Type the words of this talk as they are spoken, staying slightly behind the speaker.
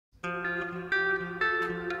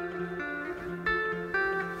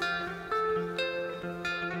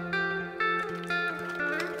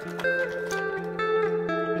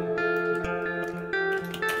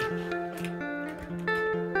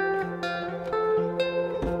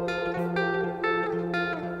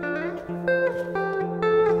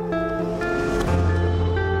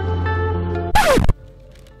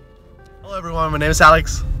My name is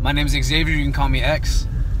Alex. My name is Xavier. You can call me X.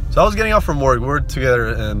 So I was getting off from work. We're together,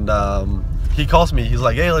 and he calls me. He's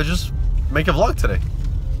like, "Hey, let's just make a vlog today."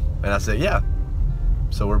 And I said, "Yeah."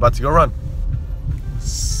 So we're about to go run.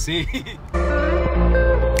 See.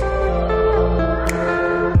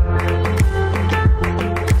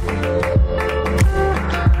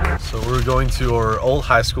 So we're going to our old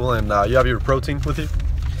high school, and you have your protein with you?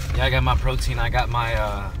 Yeah, I got my protein. I got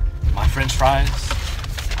my my French fries.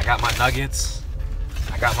 I got my nuggets.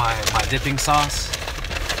 I got my dipping sauce.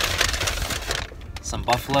 Some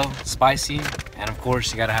buffalo, spicy, and of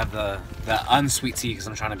course you gotta have the unsweet tea because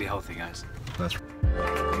I'm trying to be healthy, guys. That's right.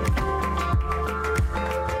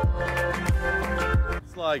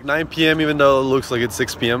 It's like 9 p.m. even though it looks like it's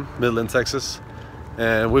 6 p.m. Midland, Texas.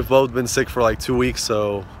 And we've both been sick for like 2 weeks,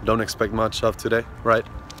 so don't expect much of today, right?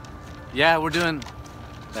 Yeah, we're doing,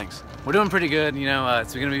 thanks. We're doing pretty good, you know,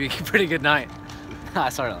 it's gonna be a pretty good night.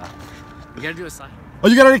 Sorry to laugh. You gotta do a sign. Oh,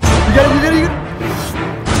 you gotta.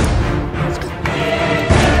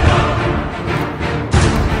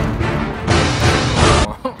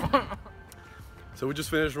 So we just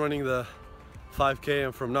finished running the 5K,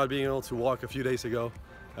 and from not being able to walk a few days ago,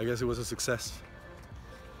 I guess it was a success.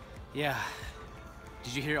 Yeah.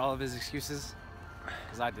 Did you hear all of his excuses?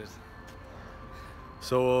 Because I did.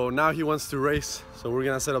 So now he wants to race, so we're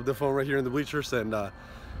gonna set up the phone right here in the bleachers, and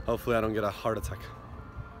hopefully I don't get a heart attack.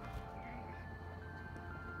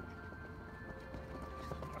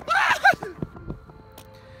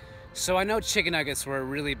 So I know chicken nuggets were a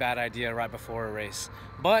really bad idea right before a race,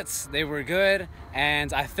 but they were good,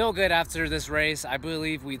 and I feel good after this race. I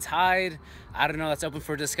believe we tied. I don't know, that's open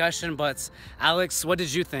for discussion, but Alex, what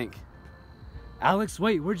did you think? Alex,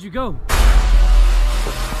 wait, where'd you go?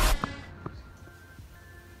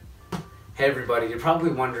 Hey everybody, you're probably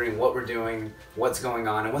wondering what we're doing, what's going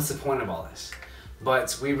on, and what's the point of all this.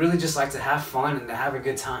 But we really just like to have fun and to have a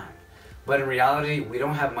good time. But in reality, we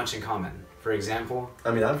don't have much in common. For example, I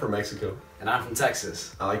mean, I'm from Mexico. And I'm from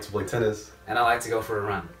Texas. I like to play tennis. And I like to go for a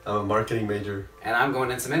run. I'm a marketing major. And I'm going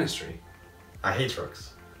into ministry. I hate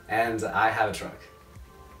trucks. And I have a truck.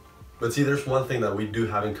 But see, there's one thing that we do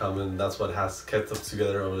have in common. That's what has kept us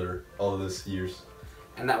together over all of these years.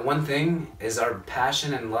 And that one thing is our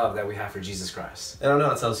passion and love that we have for Jesus Christ. I don't know,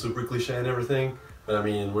 it sounds super cliche and everything, but I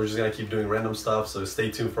mean, we're just gonna keep doing random stuff, so stay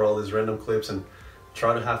tuned for all these random clips and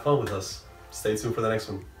try to have fun with us. Stay tuned for the next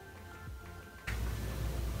one.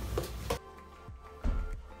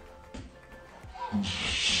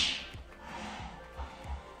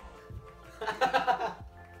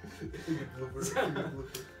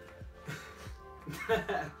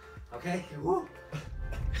 Okay. Woo.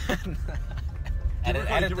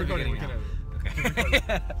 Edit the beginning out.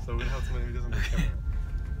 Okay. So we have too many videos on the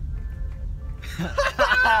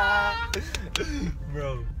camera.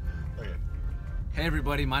 Bro. Okay. Hey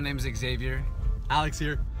everybody, my name is Xavier. Alex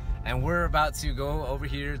here. And we're about to go over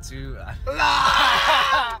here to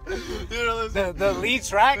You know the lead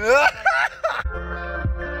track.